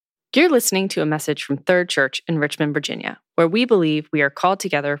You're listening to a message from Third Church in Richmond, Virginia, where we believe we are called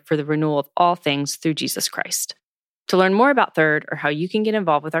together for the renewal of all things through Jesus Christ. To learn more about Third or how you can get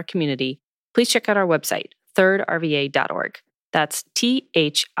involved with our community, please check out our website, thirdrva.org. That's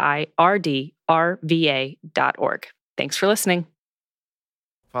THIRDRVA.org. Thanks for listening.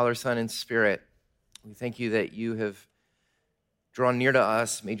 Father, Son, and Spirit, we thank you that you have drawn near to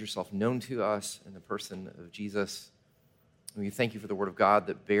us, made yourself known to us in the person of Jesus. We thank you for the word of God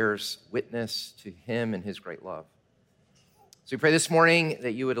that bears witness to him and his great love. So we pray this morning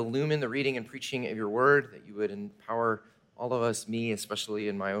that you would illumine the reading and preaching of your word, that you would empower all of us, me especially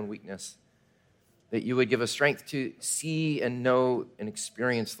in my own weakness, that you would give us strength to see and know and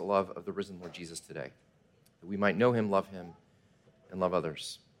experience the love of the risen Lord Jesus today, that we might know him, and love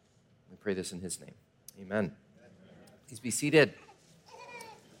others. We pray this in his name. Amen. Please be seated.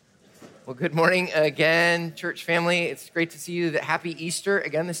 Well, good morning again, church family. It's great to see you. Happy Easter.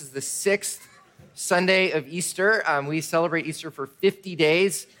 Again, this is the 6th Sunday of Easter. We celebrate Easter for 50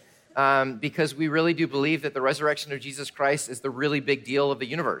 days because we really do believe that the resurrection of Jesus Christ is the really big deal of the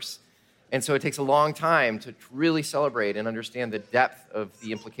universe. And so it takes a long time to really celebrate and understand the depth of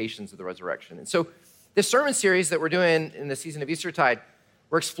the implications of the resurrection. And so this sermon series that we're doing in the season of Eastertide,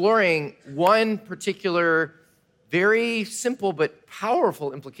 we're exploring one particular very simple but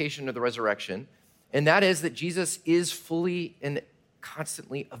powerful implication of the resurrection, and that is that Jesus is fully and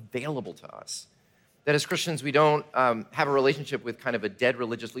constantly available to us. That as Christians, we don't have a relationship with kind of a dead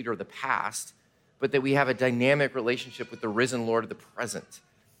religious leader of the past, but that we have a dynamic relationship with the risen Lord of the present.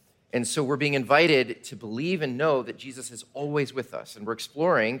 And so we're being invited to believe and know that Jesus is always with us. And we're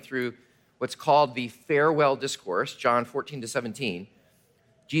exploring through what's called the farewell discourse, John 14-17,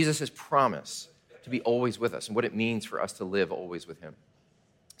 Jesus' promise to be always with us and what it means for us to live always with him.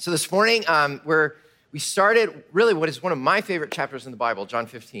 So this morning, we started really what is one of my favorite chapters in the Bible, John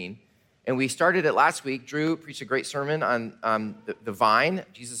 15, and we started it last week. Drew preached a great sermon on the vine.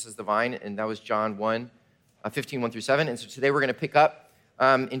 Jesus is the vine, and that was John 15, 1-7. And so today we're going to pick up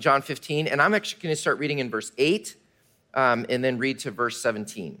in John 15, and I'm actually going to start reading in verse 8 and then read to verse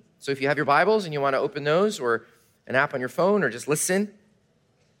 17. So if you have your Bibles and you want to open those or an app on your phone or just listen,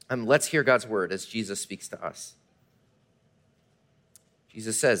 let's hear God's word as Jesus speaks to us.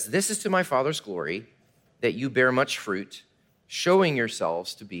 Jesus says, "This is to my Father's glory, that you bear much fruit, showing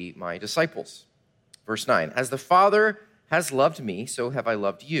yourselves to be my disciples." Verse 9, "As the Father has loved me, so have I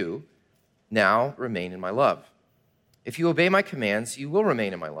loved you. Now remain in my love. If you obey my commands, you will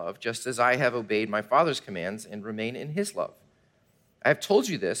remain in my love, just as I have obeyed my Father's commands and remain in his love. I have told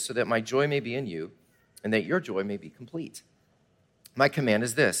you this so that my joy may be in you and that your joy may be complete. My command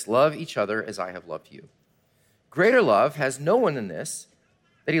is this: love each other as I have loved you. Greater love has no one than this,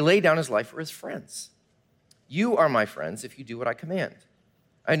 that he laid down his life for his friends. You are my friends if you do what I command.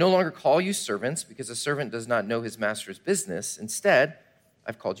 I no longer call you servants because a servant does not know his master's business. Instead,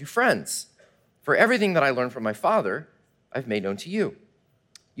 I've called you friends. For everything that I learned from my Father, I've made known to you.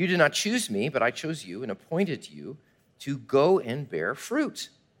 You did not choose me, but I chose you and appointed you to go and bear fruit,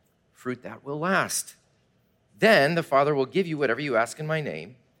 fruit that will last. Then the Father will give you whatever you ask in my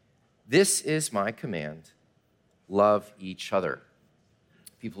name. This is my command: love each other."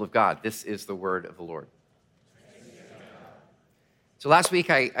 People of God, this is the word of the Lord. So last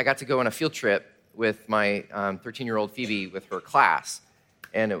week, I got to go on a field trip with my 13-year-old Phoebe with her class.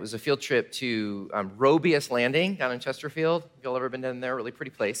 And it was a field trip to Robius Landing down in Chesterfield. If y'all ever been down there, really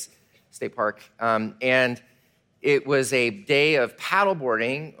pretty place, state park. And it was a day of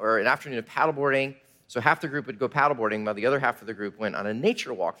paddleboarding, or an afternoon of paddleboarding. So half the group would go paddleboarding, while the other half of the group went on a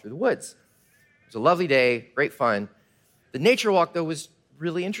nature walk through the woods. It was a lovely day, great fun. The nature walk, though, was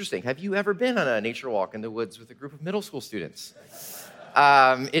really interesting. Have you ever been on a nature walk in the woods with a group of middle school students?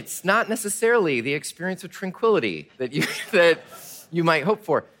 It's not necessarily the experience of tranquility that you might hope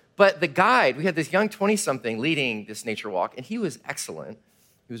for. But the guide, we had this young 20-something leading this nature walk, and he was excellent.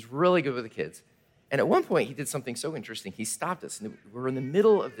 He was really good with the kids. And at one point, he did something so interesting. He stopped us, and we were in the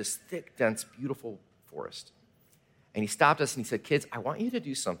middle of this thick, dense, beautiful forest. And he stopped us and he said, "Kids, I want you to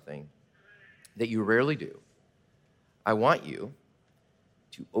do something that you rarely do. I want you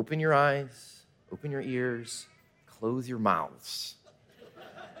to open your eyes, open your ears, close your mouths,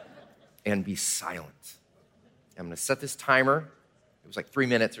 and be silent. I'm going to set this timer." It was like 3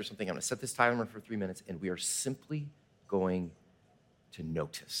 minutes or something. "I'm going to set this timer for 3 minutes, and we are simply going to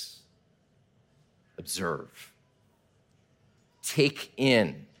notice, observe, take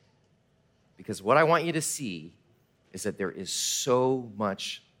in. Because what I want you to see is that there is so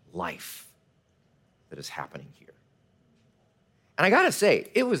much life that is happening here." And I gotta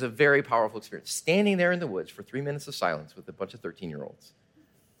say, it was a very powerful experience, standing there in the woods for 3 minutes of silence with a bunch of 13-year-olds.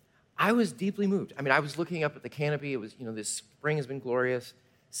 I was deeply moved. I mean, I was looking up at the canopy. It was, this spring has been glorious,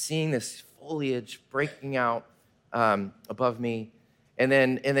 seeing this foliage breaking out above me, and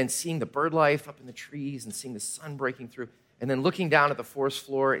then seeing the bird life up in the trees and seeing the sun breaking through, and then looking down at the forest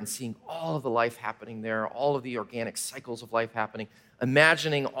floor and seeing all of the life happening there, all of the organic cycles of life happening,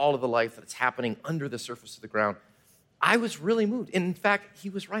 imagining all of the life that's happening under the surface of the ground. I was really moved. And in fact,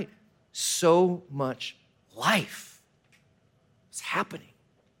 he was right. So much life was happening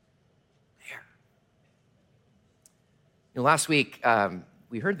there. Last week,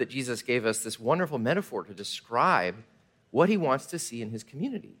 we heard that Jesus gave us this wonderful metaphor to describe what he wants to see in his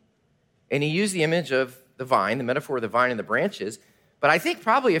community. And he used the image of the vine, the metaphor of the vine and the branches. But I think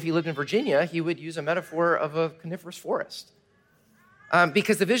probably if he lived in Virginia, he would use a metaphor of a coniferous forest.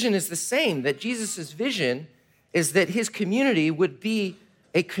 Because the vision is the same, that Jesus' vision is that his community would be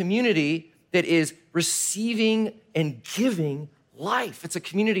a community that is receiving and giving life. It's a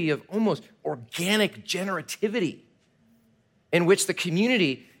community of almost organic generativity in which the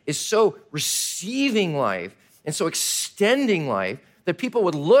community is so receiving life and so extending life that people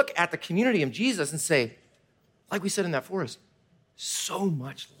would look at the community of Jesus and say, like we said in that forest, so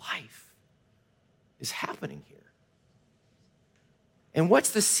much life is happening here. And what's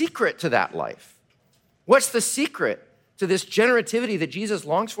the secret to that life? What's the secret to this generativity that Jesus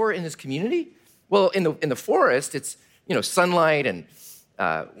longs for in his community? Well, in the forest, it's sunlight and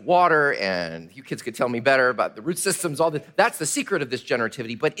water, and you kids could tell me better about the root systems, all that. That's the secret of this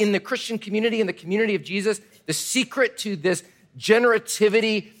generativity. But in the Christian community, in the community of Jesus, the secret to this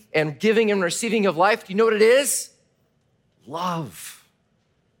generativity and giving and receiving of life, do you know what it is? Love.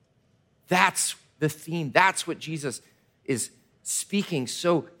 That's the theme. That's what Jesus is speaking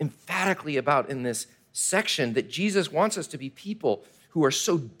so emphatically about in this section, that Jesus wants us to be people who are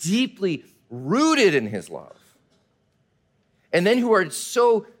so deeply rooted in his love, and then who are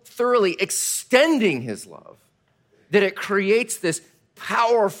so thoroughly extending his love that it creates this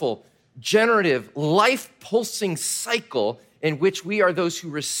powerful, generative, life-pulsing cycle in which we are those who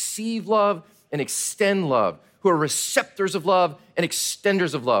receive love and extend love, who are receptors of love and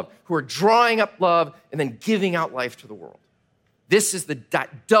extenders of love, who are drawing up love and then giving out life to the world. This is the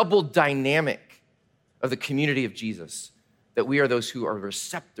double dynamic of the community of Jesus, that we are those who are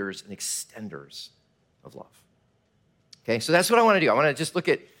receptors and extenders of love. Okay, so that's what I want to do. I want to just look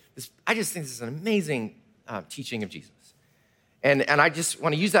at this. I just think this is an amazing teaching of Jesus. And I just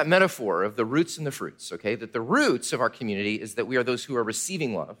want to use that metaphor of the roots and the fruits, okay? That the roots of our community is that we are those who are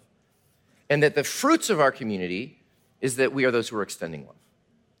receiving love, and that the fruits of our community is that we are those who are extending love,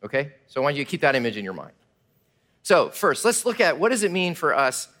 okay? So I want you to keep that image in your mind. So first, let's look at what does it mean for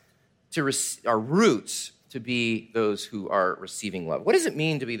us to our roots to be those who are receiving love. What does it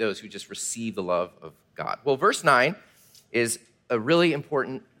mean to be those who just receive the love of God? Well, verse 9 is a really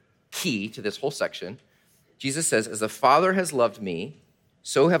important key to this whole section. Jesus says, as the Father has loved me,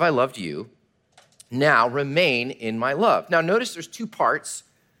 so have I loved you. Now remain in my love. Now notice there's two parts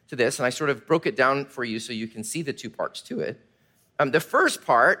to this, and I sort of broke it down for you so you can see the two parts to it. The first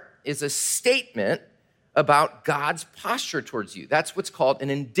part is a statement about God's posture towards you. That's what's called an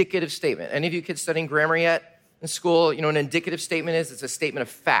indicative statement. Any of you kids studying grammar yet in school? An indicative statement is? It's a statement of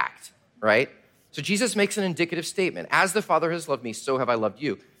fact, right? So Jesus makes an indicative statement. As the Father has loved me, so have I loved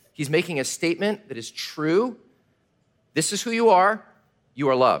you. He's making a statement that is true. This is who you are. You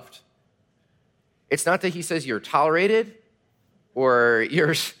are loved. It's not that he says you're tolerated or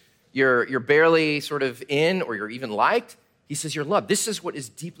you're barely sort of in or you're even liked. He says you're loved. This is what is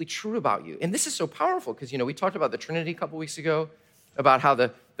deeply true about you. And this is so powerful because, we talked about the Trinity a couple weeks ago, about how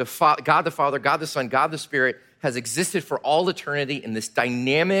God the Father, God the Son, God the Spirit has existed for all eternity in this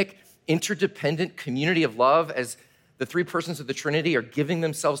dynamic, interdependent community of love as the three persons of the Trinity are giving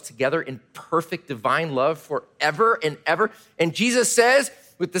themselves together in perfect divine love forever and ever. And Jesus says,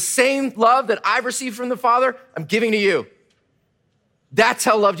 with the same love that I've received from the Father, I'm giving to you. That's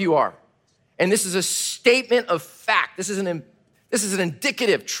how loved you are. And this is a statement of fact. This is an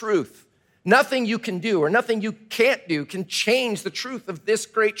indicative truth. Nothing you can do or nothing you can't do can change the truth of this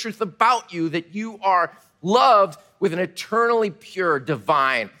great truth about you, that you are loved with an eternally pure,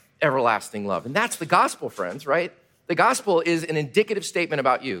 divine, everlasting love. And that's the gospel, friends, right? The gospel is an indicative statement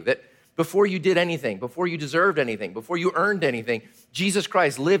about you, that before you did anything, before you deserved anything, before you earned anything, Jesus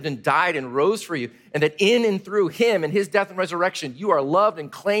Christ lived and died and rose for you, and that in and through him and his death and resurrection, you are loved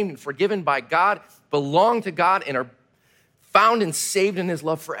and claimed and forgiven by God, belong to God, and are found and saved in his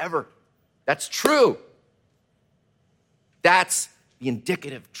love forever. That's true. That's the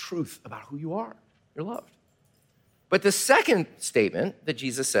indicative truth about who you are. You're loved. But the second statement that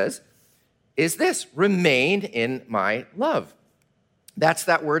Jesus says is this: remain in my love. That's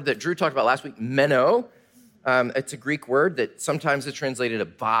that word that Drew talked about last week, meno. It's a Greek word that sometimes is translated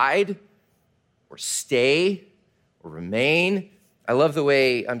abide or stay or remain. I love the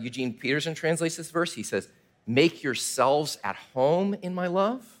way Eugene Peterson translates this verse. He says, make yourselves at home in my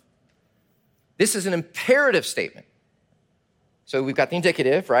love. This is an imperative statement. So we've got the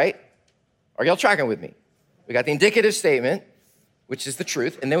indicative, right? Are y'all tracking with me? We got the indicative statement, which is the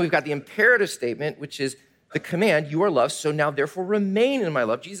truth, and then we've got the imperative statement, which is the command, you are loved, so now therefore remain in my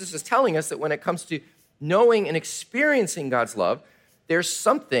love. Jesus is telling us that when it comes to knowing and experiencing God's love, there's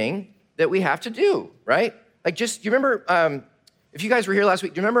something that we have to do, right? Like just, you remember, if you guys were here last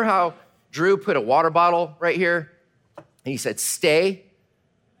week, do you remember how Drew put a water bottle right here? And he said, stay,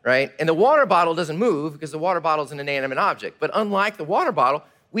 right? And the water bottle doesn't move because the water bottle is an inanimate object. But unlike the water bottle,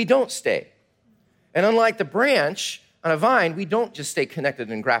 we don't stay. And unlike the branch on a vine, we don't just stay connected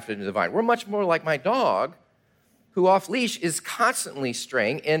and grafted into the vine. We're much more like my dog, who off leash is constantly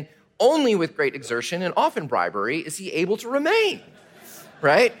straying, and only with great exertion and often bribery is he able to remain,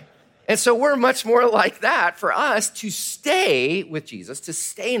 right? And so we're much more like that. For us to stay with Jesus, to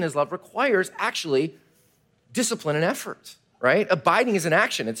stay in his love, requires actually discipline and effort, right? Abiding is an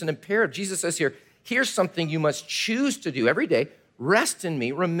action. It's an imperative. Jesus says here, here's something you must choose to do every day. Rest in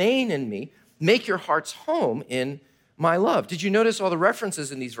me, remain in me, make your heart's home in my love. Did you notice all the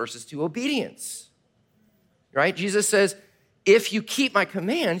references in these verses to obedience? Right? Jesus says, if you keep my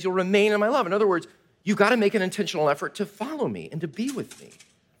commands, you'll remain in my love. In other words, you got to make an intentional effort to follow me and to be with me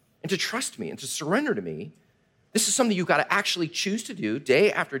and to trust me and to surrender to me. This is something you got to actually choose to do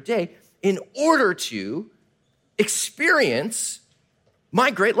day after day in order to experience my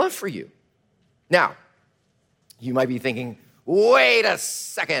great love for you. Now, you might be thinking, wait a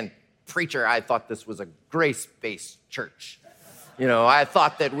second, preacher, I thought this was a grace-based church.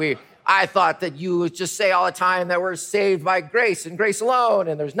 I thought that you would just say all the time that we're saved by grace and grace alone,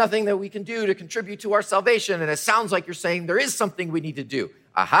 and there's nothing that we can do to contribute to our salvation. And it sounds like you're saying there is something we need to do.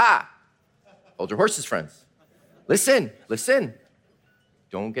 Aha! Hold your horses, friends. Listen.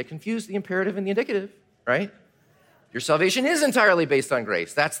 Don't get confused, the imperative and the indicative, right? Your salvation is entirely based on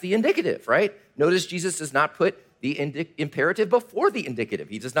grace. That's the indicative, right? Notice Jesus does not put the imperative before the indicative.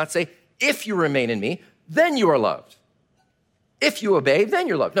 He does not say, if you remain in me, then you are loved. If you obey, then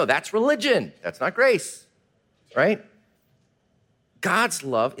you're loved. No, that's religion. That's not grace, right? God's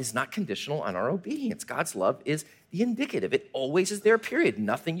love is not conditional on our obedience. God's love is the indicative. It always is there, period.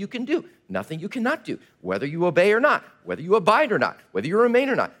 Nothing you can do, nothing you cannot do, whether you obey or not, whether you abide or not, whether you remain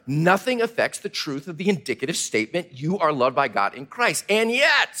or not. Nothing affects the truth of the indicative statement, you are loved by God in Christ. And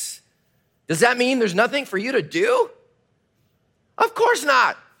yet, does that mean there's nothing for you to do? Of course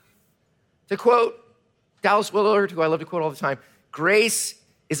not. To quote Dallas Willard, who I love to quote all the time, grace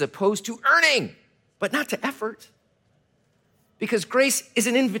is opposed to earning, but not to effort. Because grace is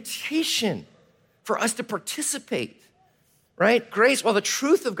an invitation for us to participate, right? Grace, while the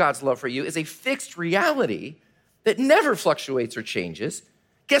truth of God's love for you is a fixed reality that never fluctuates or changes,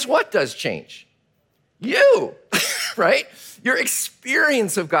 guess what does change? You, right? Your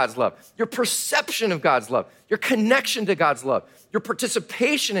experience of God's love, your perception of God's love, your connection to God's love, your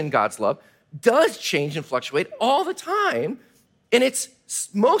participation in God's love does change and fluctuate all the time. And it's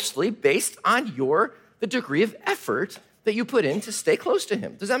mostly based on the degree of effort that you put in to stay close to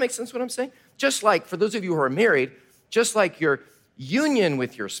him. Does that make sense what I'm saying? Just like, for those of you who are married, just like your union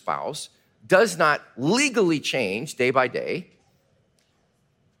with your spouse does not legally change day by day.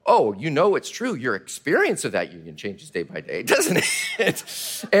 Oh, it's true. Your experience of that union changes day by day, doesn't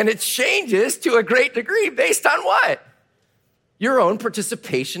it? And it changes to a great degree based on what? Your own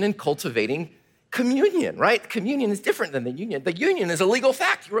participation in cultivating communion, right? Communion is different than the union. The union is a legal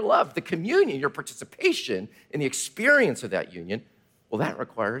fact. You are loved. The communion, your participation in the experience of that union, well, that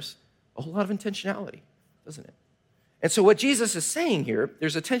requires a whole lot of intentionality, doesn't it? And so what Jesus is saying here,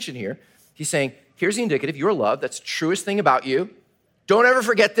 there's a tension here. He's saying, here's the indicative. You are loved. That's the truest thing about you. Don't ever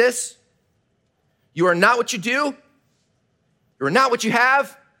forget this. You are not what you do. You are not what you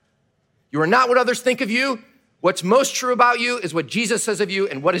have. You are not what others think of you. What's most true about you is what Jesus says of you.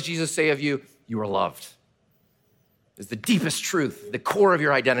 And what does Jesus say of you? You are loved. It's the deepest truth, the core of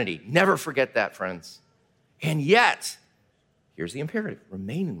your identity. Never forget that, friends. And yet, here's the imperative.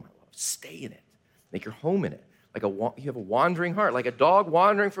 Remain in my love. Stay in it. Make your home in it. You have a wandering heart, like a dog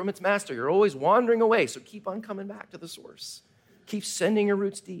wandering from its master. You're always wandering away, so keep on coming back to the source. Keep sending your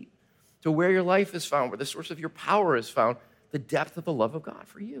roots deep to where your life is found, where the source of your power is found, the depth of the love of God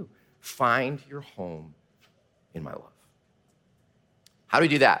for you. Find your home in my love. How do we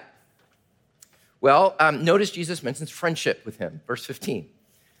do that? Well, notice Jesus mentions friendship with him. Verse 15.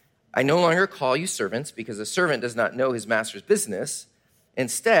 I no longer call you servants because a servant does not know his master's business,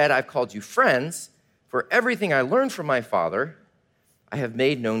 Instead, I've called you friends, for everything I learned from my Father, I have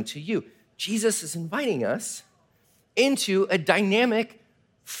made known to you. Jesus is inviting us into a dynamic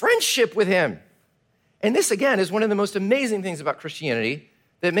friendship with him. And this, again, is one of the most amazing things about Christianity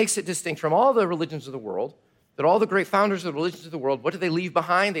that makes it distinct from all the religions of the world, that all the great founders of the religions of the world, what do they leave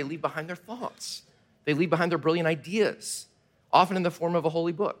behind? They leave behind their thoughts. They leave behind their brilliant ideas, often in the form of a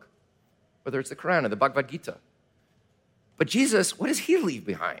holy book, whether it's the Quran or the Bhagavad Gita. But Jesus, what does he leave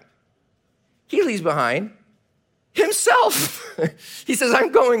behind? He leaves behind himself. He says,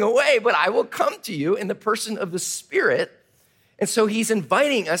 I'm going away, but I will come to you in the person of the Spirit. And so he's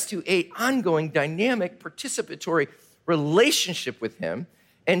inviting us to an ongoing, dynamic, participatory relationship with him.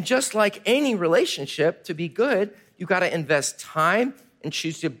 And just like any relationship, to be good, you got to invest time and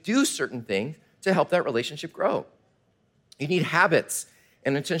choose to do certain things to help that relationship grow. You need habits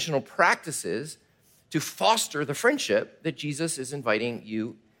and intentional practices to foster the friendship that Jesus is inviting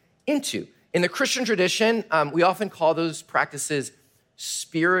you into. In the Christian tradition, we often call those practices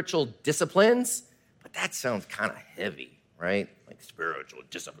spiritual disciplines, but that sounds kind of heavy, right? Like spiritual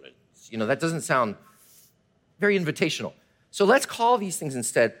disciplines. That doesn't sound very invitational. So let's call these things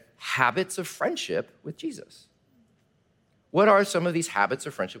instead habits of friendship with Jesus. What are some of these habits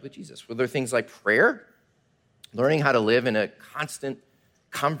of friendship with Jesus? Well, there are things like prayer, learning how to live in a constant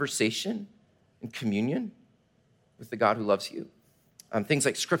conversation and communion with the God who loves you. Things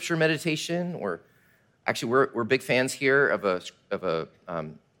like scripture meditation, or actually we're big fans here of a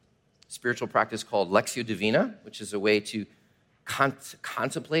spiritual practice called Lectio Divina, which is a way to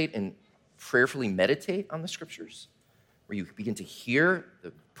contemplate and prayerfully meditate on the scriptures, where you begin to hear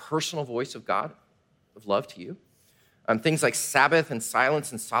the personal voice of God, of love to you. Things like Sabbath and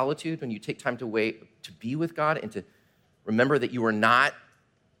silence and solitude, when you take time to wait to be with God and to remember that you are not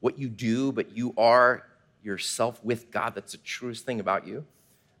what you do, but you are yourself with God. That's the truest thing about you.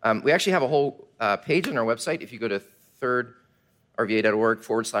 We actually have a whole page on our website. If you go to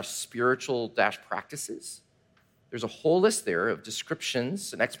thirdrva.org/spiritual-practices, there's a whole list there of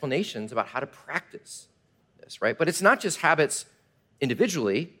descriptions and explanations about how to practice this, right? But it's not just habits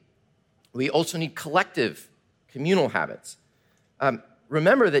individually. We also need collective, communal habits.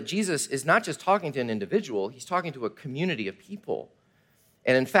 Remember that Jesus is not just talking to an individual, he's talking to a community of people.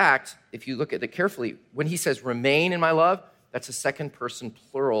 And in fact, if you look at it carefully, when he says remain in my love, that's a second person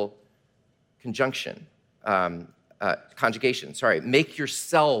plural conjugation. Make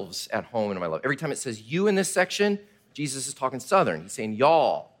yourselves at home in my love. Every time it says you in this section, Jesus is talking Southern. He's saying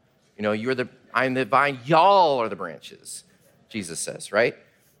y'all. I'm the vine, y'all are the branches, Jesus says, right?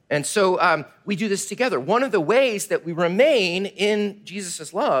 And so we do this together. One of the ways that we remain in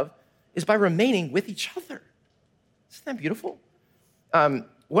Jesus' love is by remaining with each other. Isn't that beautiful?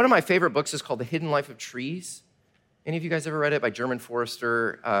 One of my favorite books is called The Hidden Life of Trees. Any of you guys ever read it? By German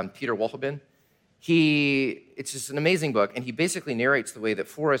forester Peter Wohlleben? It's just an amazing book, and he basically narrates the way that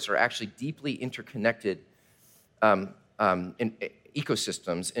forests are actually deeply interconnected in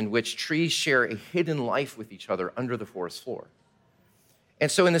ecosystems in which trees share a hidden life with each other under the forest floor.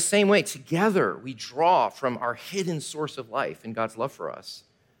 And so in the same way, together we draw from our hidden source of life in God's love for us,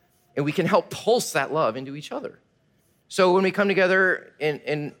 and we can help pulse that love into each other. So when we come together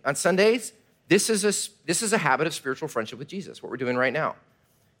on Sundays, this is a habit of spiritual friendship with Jesus, what we're doing right now.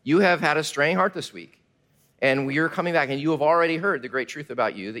 You have had a straying heart this week, and we are coming back, and you have already heard the great truth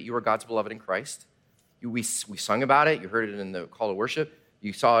about you, that you are God's beloved in Christ. We sung about it. You heard it in the call to worship.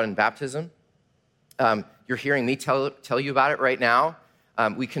 You saw it in baptism. You're hearing me tell you about it right now.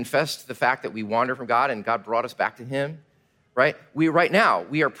 We confessed the fact that we wander from God, and God brought us back to him. Right? Right now,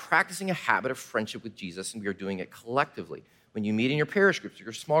 we are practicing a habit of friendship with Jesus, and we are doing it collectively. When you meet in your parish groups or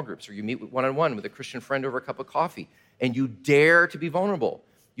your small groups, or you meet one-on-one with a Christian friend over a cup of coffee, and you dare to be vulnerable,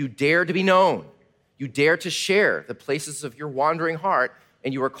 you dare to be known, you dare to share the places of your wandering heart,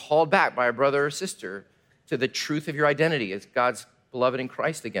 and you are called back by a brother or sister to the truth of your identity as God's beloved in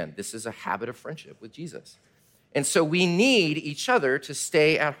Christ again. This is a habit of friendship with Jesus. And so we need each other to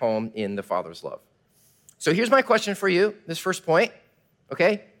stay at home in the Father's love. So here's my question for you, this first point,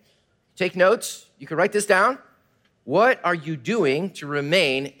 okay? Take notes. You can write this down. What are you doing to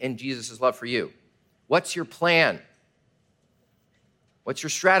remain in Jesus' love for you? What's your plan? What's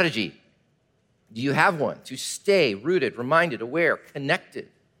your strategy? Do you have one to stay rooted, reminded, aware, connected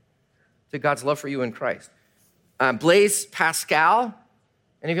to God's love for you in Christ? Blaise Pascal,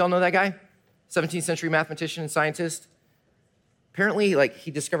 any of y'all know that guy? 17th century mathematician and scientist. Apparently,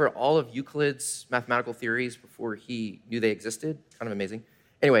 he discovered all of Euclid's mathematical theories before he knew they existed. Kind of amazing.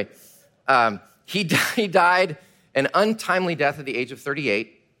 Anyway, he died an untimely death at the age of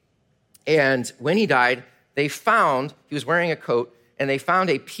 38. And when he died, they found he was wearing a coat, and they found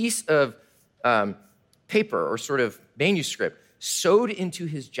a piece of paper or sort of manuscript sewed into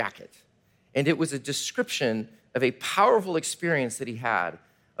his jacket. And it was a description of a powerful experience that he had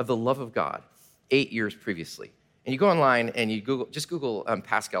of the love of God 8 years previously. And you go online and you Google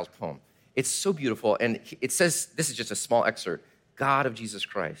Pascal's poem. It's so beautiful. And it says, this is just a small excerpt, God of Jesus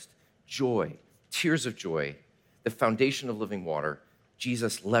Christ, joy, tears of joy, the foundation of living water,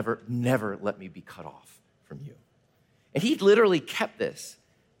 Jesus never let me be cut off from you. And he literally kept this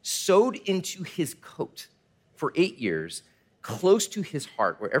sewed into his coat for 8 years, close to his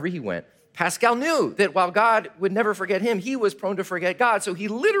heart, wherever he went. Pascal knew that while God would never forget him, he was prone to forget God. So he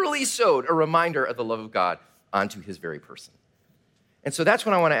literally sewed a reminder of the love of God onto his very person. And so that's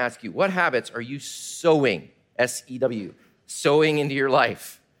what I want to ask you. What habits are you sowing, S-E-W, sowing into your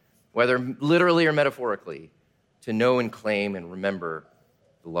life, whether literally or metaphorically, to know and claim and remember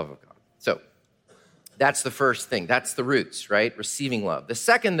the love of God? So that's the first thing. That's the roots, right? Receiving love. The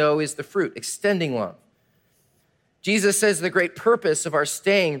second, though, is the fruit, extending love. Jesus says the great purpose of our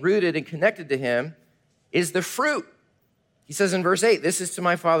staying rooted and connected to him is the fruit. He says in verse 8, this is to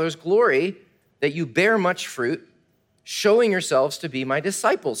my Father's glory that you bear much fruit, showing yourselves to be my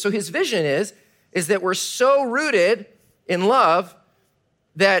disciples. So his vision is that we're so rooted in love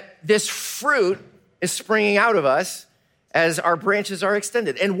that this fruit is springing out of us as our branches are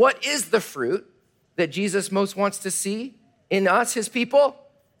extended. And what is the fruit that Jesus most wants to see in us, his people?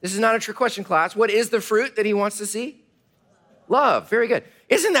 This is not a trick question, class. What is the fruit that he wants to see? Love. Very good.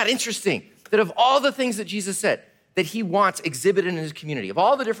 Isn't that interesting that of all the things that Jesus said that he wants exhibited in his community, of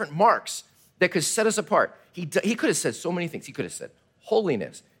all the different marks that could set us apart, he could have said so many things. He could have said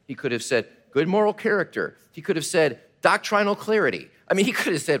holiness. He could have said good moral character. He could have said doctrinal clarity. I mean, he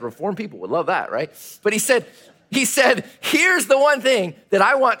could have said reformed people would love that, right? But he said, here's the one thing that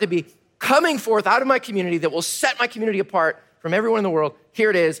I want to be coming forth out of my community that will set my community apart from everyone in the world. Here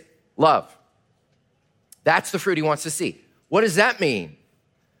it is, love. That's the fruit he wants to see. What does that mean?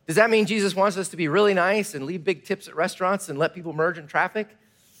 Does that mean Jesus wants us to be really nice and leave big tips at restaurants and let people merge in traffic?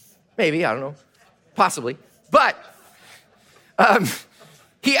 Maybe, I don't know, possibly. But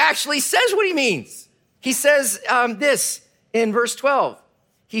he actually says what he means. He says this in verse 12.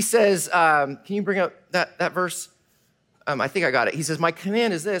 He says, can you bring up that verse? I think I got it. He says, my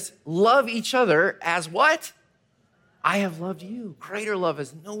command is this, love each other as what? I have loved you. Greater love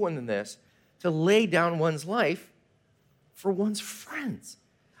is no one than this, to lay down one's life for one's friends.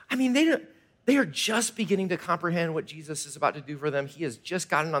 I mean, they are just beginning to comprehend what Jesus is about to do for them. He has just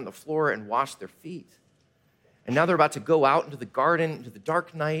gotten on the floor and washed their feet. And now they're about to go out into the garden, into the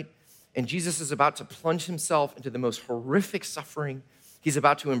dark night, and Jesus is about to plunge himself into the most horrific suffering. He's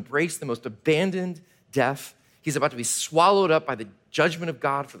about to embrace the most abandoned death. He's about to be swallowed up by the judgment of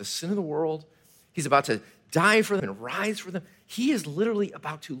God for the sin of the world. He's about to die for them and rise for them. He is literally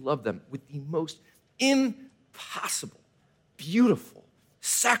about to love them with the most impossible, beautiful,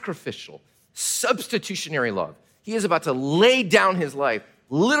 sacrificial, substitutionary love. He is about to lay down his life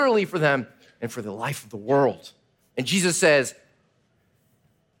literally for them and for the life of the world. And Jesus says,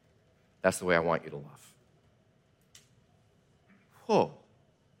 that's the way I want you to love. Whoa,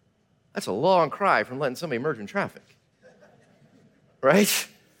 that's a long cry from letting somebody merge in traffic, right?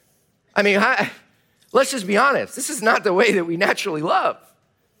 I mean, let's just be honest. This is not the way that we naturally love.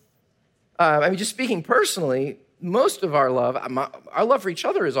 Just speaking personally, most of our love for each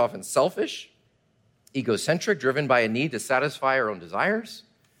other is often selfish, egocentric, driven by a need to satisfy our own desires.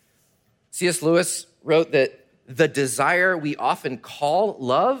 C.S. Lewis wrote that the desire we often call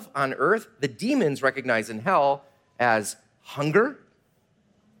love on earth, the demons recognize in hell as hunger.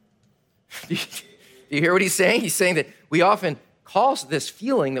 Do you hear what he's saying? He's saying that we often call this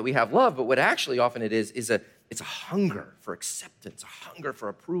feeling that we have love, but what actually often it is it's a hunger for acceptance, a hunger for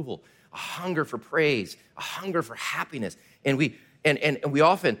approval, a hunger for praise, a hunger for happiness. And we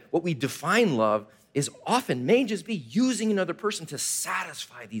often, what we define love is often may just be using another person to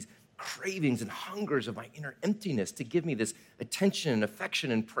satisfy these cravings and hungers of my inner emptiness, to give me this attention and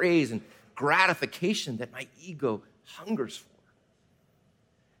affection and praise and gratification that my ego hungers for.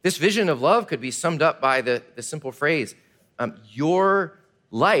 This vision of love could be summed up by the simple phrase, your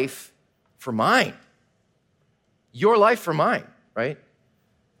life for mine. Your life for mine, right?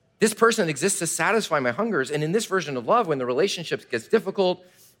 This person exists to satisfy my hungers. And in this version of love, when the relationship gets difficult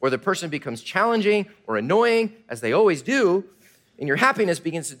or the person becomes challenging or annoying, as they always do, and your happiness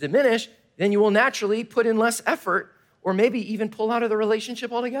begins to diminish, then you will naturally put in less effort or maybe even pull out of the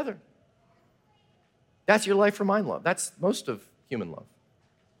relationship altogether. That's your life for mine love. That's most of human love.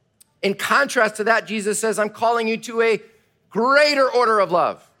 In contrast to that, Jesus says, I'm calling you to a greater order of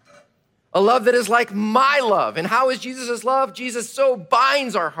love. A love that is like my love. And how is Jesus' love? Jesus so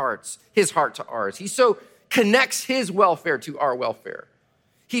binds our hearts, his heart to ours. He so connects his welfare to our welfare.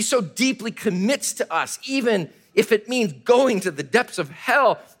 He so deeply commits to us, even if it means going to the depths of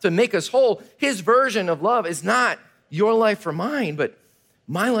hell to make us whole. His version of love is not your life for mine, but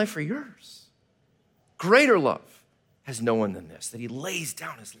my life for yours. Greater love has no one than this, that he lays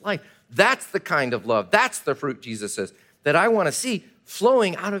down his life. That's the kind of love. That's the fruit, Jesus says, that I want to see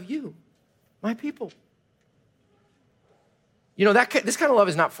flowing out of you, my people. You know, this kind of love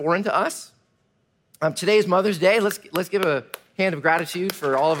is not foreign to us. Today is Mother's Day. Let's give a hand of gratitude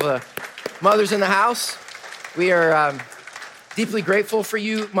for all of the mothers in the house. We are deeply grateful for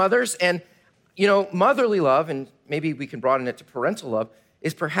you, mothers. And, you know, motherly love, and maybe we can broaden it to parental love,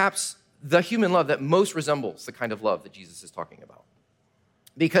 is perhaps the human love that most resembles the kind of love that Jesus is talking about.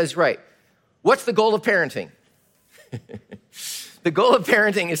 Because, right, what's the goal of parenting? The goal of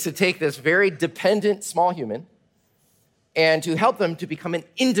parenting is to take this very dependent small human and to help them to become an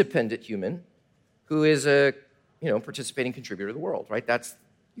independent human who is a, participating contributor to the world, right? That's,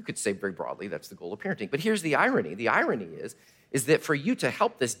 you could say very broadly, that's the goal of parenting. But here's the irony. The irony is that for you to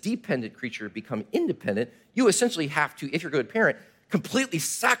help this dependent creature become independent, you essentially have to, if you're a good parent, completely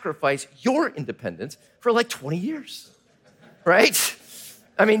sacrifice your independence for like 20 years, right?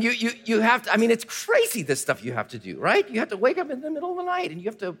 I mean, you have to, it's crazy, this stuff you have to do, right? You have to wake up in the middle of the night and you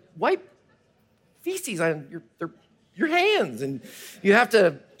have to wipe feces on your hands, and you have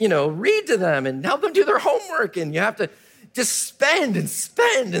to, read to them and help them do their homework, and you have to just spend and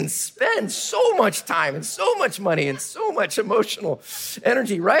spend and spend so much time and so much money and so much emotional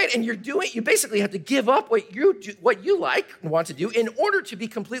energy, right? And you basically have to give up what you like and want to do in order to be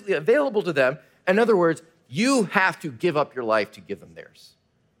completely available to them. In other words, you have to give up your life to give them theirs.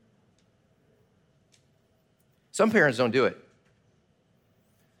 Some parents don't do it.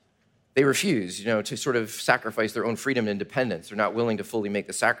 They refuse, to sort of sacrifice their own freedom and independence. They're not willing to fully make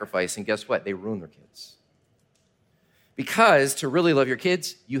the sacrifice, and guess what? They ruin their kids. Because to really love your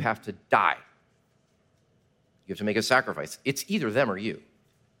kids, you have to die. You have to make a sacrifice. It's either them or you,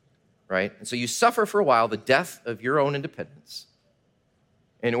 right? And so you suffer for a while the death of your own independence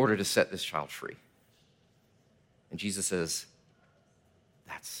in order to set this child free. And Jesus says,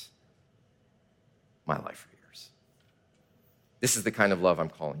 that's my life for yours. This is the kind of love I'm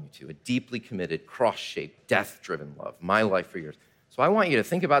calling you to, a deeply committed, cross-shaped, death-driven love, my life for yours. So I want you to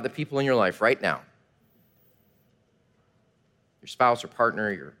think about the people in your life right now. Your spouse or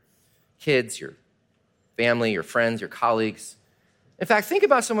partner, your kids, your family, your friends, your colleagues. In fact, think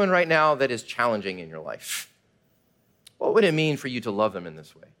about someone right now that is challenging in your life. What would it mean for you to love them in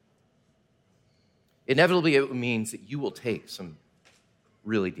this way? Inevitably, it means that you will take some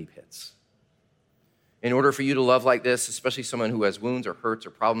really deep hits. In order for you to love like this, especially someone who has wounds or hurts or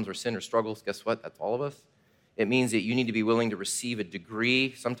problems or sin or struggles, guess what? That's all of us. It means that you need to be willing to receive a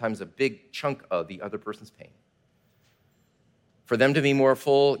degree, sometimes a big chunk of the other person's pain. For them to be more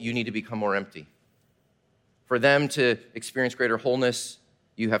full, you need to become more empty. For them to experience greater wholeness,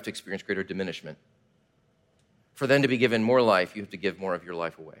 you have to experience greater diminishment. For them to be given more life, you have to give more of your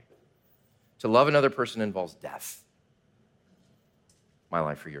life away. To love another person involves death. My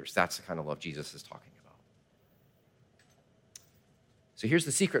life for yours. That's the kind of love Jesus is talking about. So here's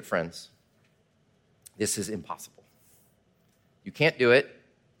the secret, friends. This is impossible. You can't do it.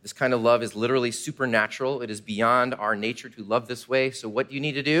 This kind of love is literally supernatural. It is beyond our nature to love this way. So what do you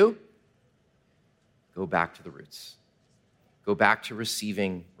need to do? Go back to the roots. Go back to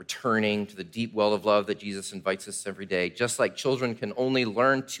receiving, returning to the deep well of love that Jesus invites us every day. Just like children can only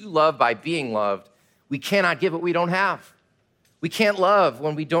learn to love by being loved, we cannot give what we don't have. We can't love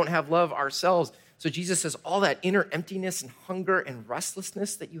when we don't have love ourselves. So Jesus says, all that inner emptiness and hunger and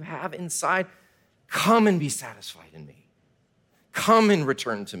restlessness that you have inside, come and be satisfied in me. Come and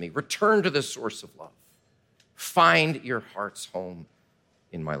return to me. Return to the source of love. Find your heart's home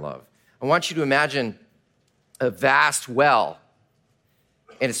in my love. I want you to imagine a vast well,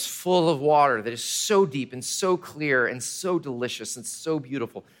 and it's full of water that is so deep and so clear and so delicious and so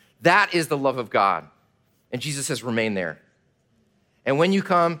beautiful. That is the love of God. And Jesus says, remain there. And when you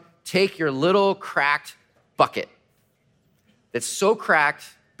come, take your little cracked bucket that's so cracked,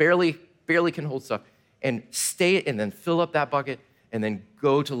 barely can hold stuff, and stay and then fill up that bucket and then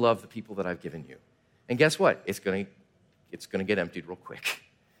go to love the people that I've given you. And guess what? It's gonna get emptied real quick.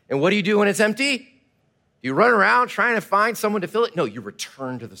 And what do you do when it's empty? You run around trying to find someone to fill it? No, you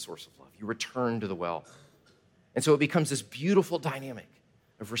return to the source of love. You return to the well. And so it becomes this beautiful dynamic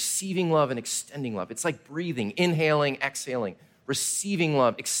of receiving love and extending love. It's like breathing, inhaling, exhaling, receiving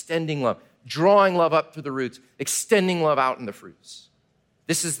love, extending love, drawing love up through the roots, extending love out in the fruits.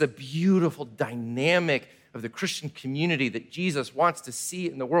 This is the beautiful dynamic of the Christian community that Jesus wants to see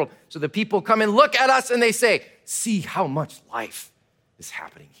in the world. So the people come and look at us and they say, see how much life is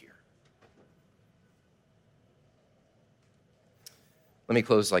happening here. Let me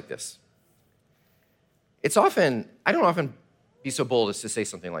close like this. I don't often be so bold as to say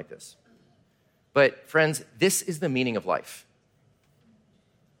something like this. But friends, this is the meaning of life.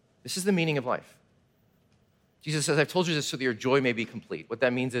 This is the meaning of life. Jesus says, I've told you this so that your joy may be complete. What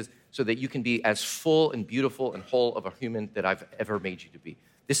that means is so that you can be as full and beautiful and whole of a human that I've ever made you to be.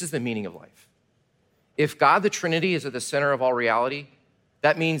 This is the meaning of life. If God the Trinity is at the center of all reality,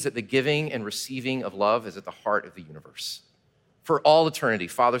 that means that the giving and receiving of love is at the heart of the universe. For all eternity,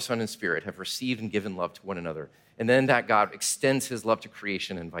 Father, Son, and Spirit have received and given love to one another. And then that God extends his love to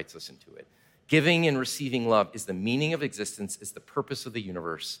creation and invites us into it. Giving and receiving love is the meaning of existence, is the purpose of the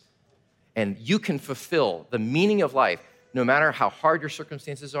universe. And you can fulfill the meaning of life no matter how hard your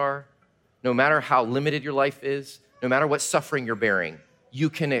circumstances are, no matter how limited your life is, no matter what suffering you're bearing, you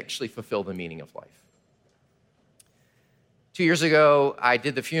can actually fulfill the meaning of life. 2 years ago, I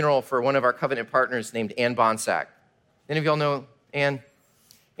did the funeral for one of our covenant partners named Ann Bonsack. Any of y'all know Ann?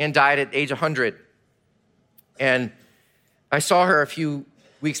 Ann died at age 100. And I saw her a few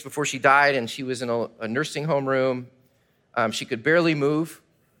weeks before she died, and she was in a nursing home room. She could barely move.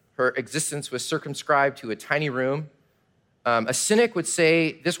 Her existence was circumscribed to a tiny room. A cynic would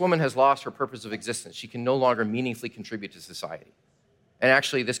say, this woman has lost her purpose of existence. She can no longer meaningfully contribute to society. And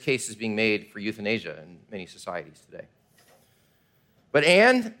actually, this case is being made for euthanasia in many societies today. But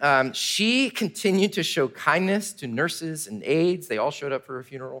Anne, she continued to show kindness to nurses and aides. They all showed up for her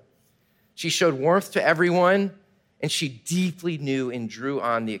funeral. She showed warmth to everyone, and she deeply knew and drew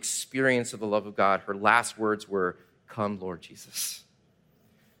on the experience of the love of God. Her last words were, come, Lord Jesus.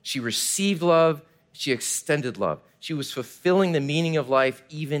 She received love. She extended love. She was fulfilling the meaning of life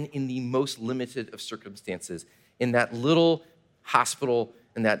even in the most limited of circumstances. In that little hospital,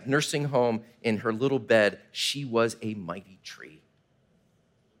 in that nursing home, in her little bed, she was a mighty tree.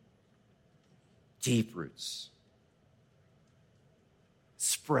 Deep roots,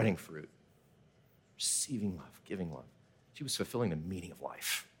 spreading fruit, receiving love, giving love. She was fulfilling the meaning of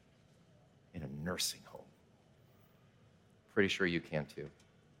life in a nursing home. Pretty sure you can too.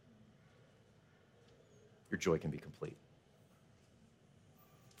 Your joy can be complete.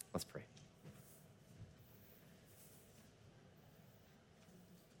 Let's pray.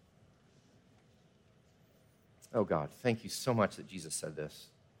 Oh God, thank you so much that Jesus said this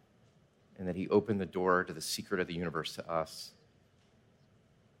and that he opened the door to the secret of the universe to us.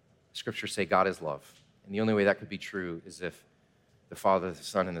 Scriptures say God is love. And the only way that could be true is if the Father, the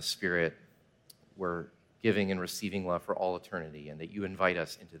Son, and the Spirit were giving and receiving love for all eternity, and that you invite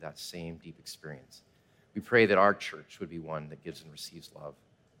us into that same deep experience. We pray that our church would be one that gives and receives love,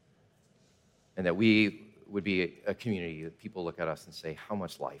 and that we would be a community that people look at us and say, how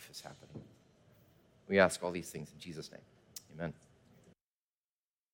much life is happening. We ask all these things in Jesus' name. Amen.